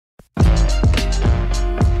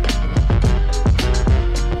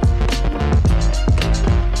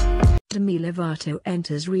Demi Lovato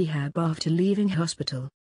enters rehab after leaving hospital.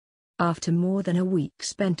 After more than a week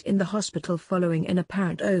spent in the hospital following an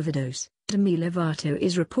apparent overdose, Demi Lovato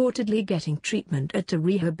is reportedly getting treatment at a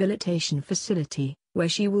rehabilitation facility, where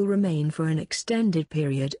she will remain for an extended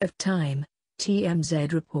period of time,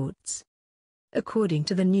 TMZ reports. According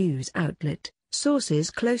to the news outlet, sources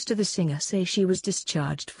close to the singer say she was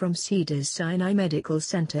discharged from Cedars-Sinai Medical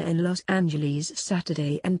Center in Los Angeles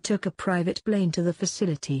Saturday and took a private plane to the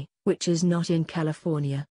facility, which is not in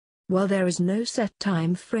California. While there is no set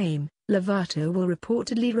time frame, Lovato will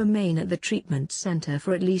reportedly remain at the treatment center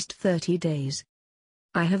for at least 30 days.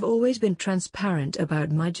 "I have always been transparent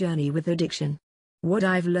about my journey with addiction. What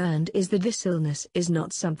I've learned is that this illness is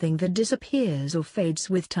not something that disappears or fades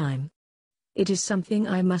with time. It is something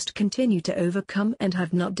I must continue to overcome and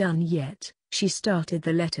have not done yet," she started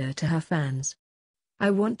the letter to her fans.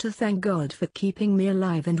 "I want to thank God for keeping me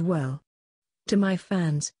alive and well. To my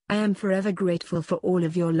fans, I am forever grateful for all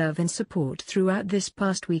of your love and support throughout this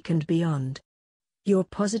past week and beyond. Your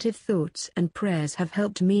positive thoughts and prayers have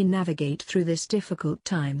helped me navigate through this difficult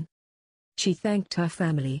time." She thanked her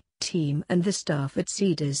family, team and the staff at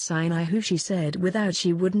Cedars-Sinai, who she said without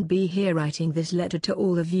she wouldn't be here writing this letter to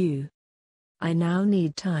all of you. "I now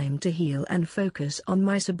need time to heal and focus on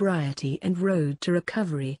my sobriety and road to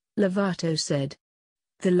recovery," Lovato said.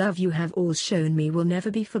 "The love you have all shown me will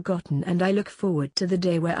never be forgotten, and I look forward to the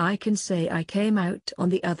day where I can say I came out on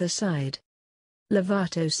the other side."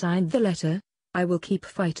 Lovato signed the letter, "I will keep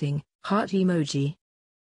fighting," heart emoji.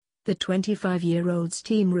 The 25-year-old's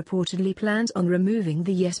team reportedly plans on removing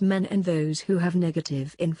the yes men and those who have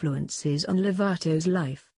negative influences on Lovato's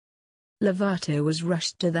life. Lovato was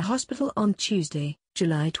rushed to the hospital on Tuesday,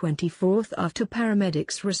 July 24, after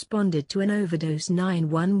paramedics responded to an overdose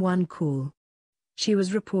 911 call. She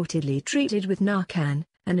was reportedly treated with Narcan,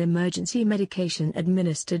 an emergency medication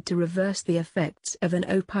administered to reverse the effects of an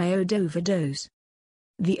opioid overdose.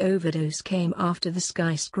 The overdose came after the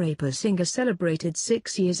Skyscraper singer celebrated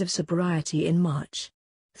 6 years of sobriety in March.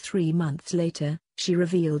 3 months later, she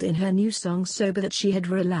revealed in her new song Sober that she had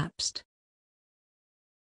relapsed.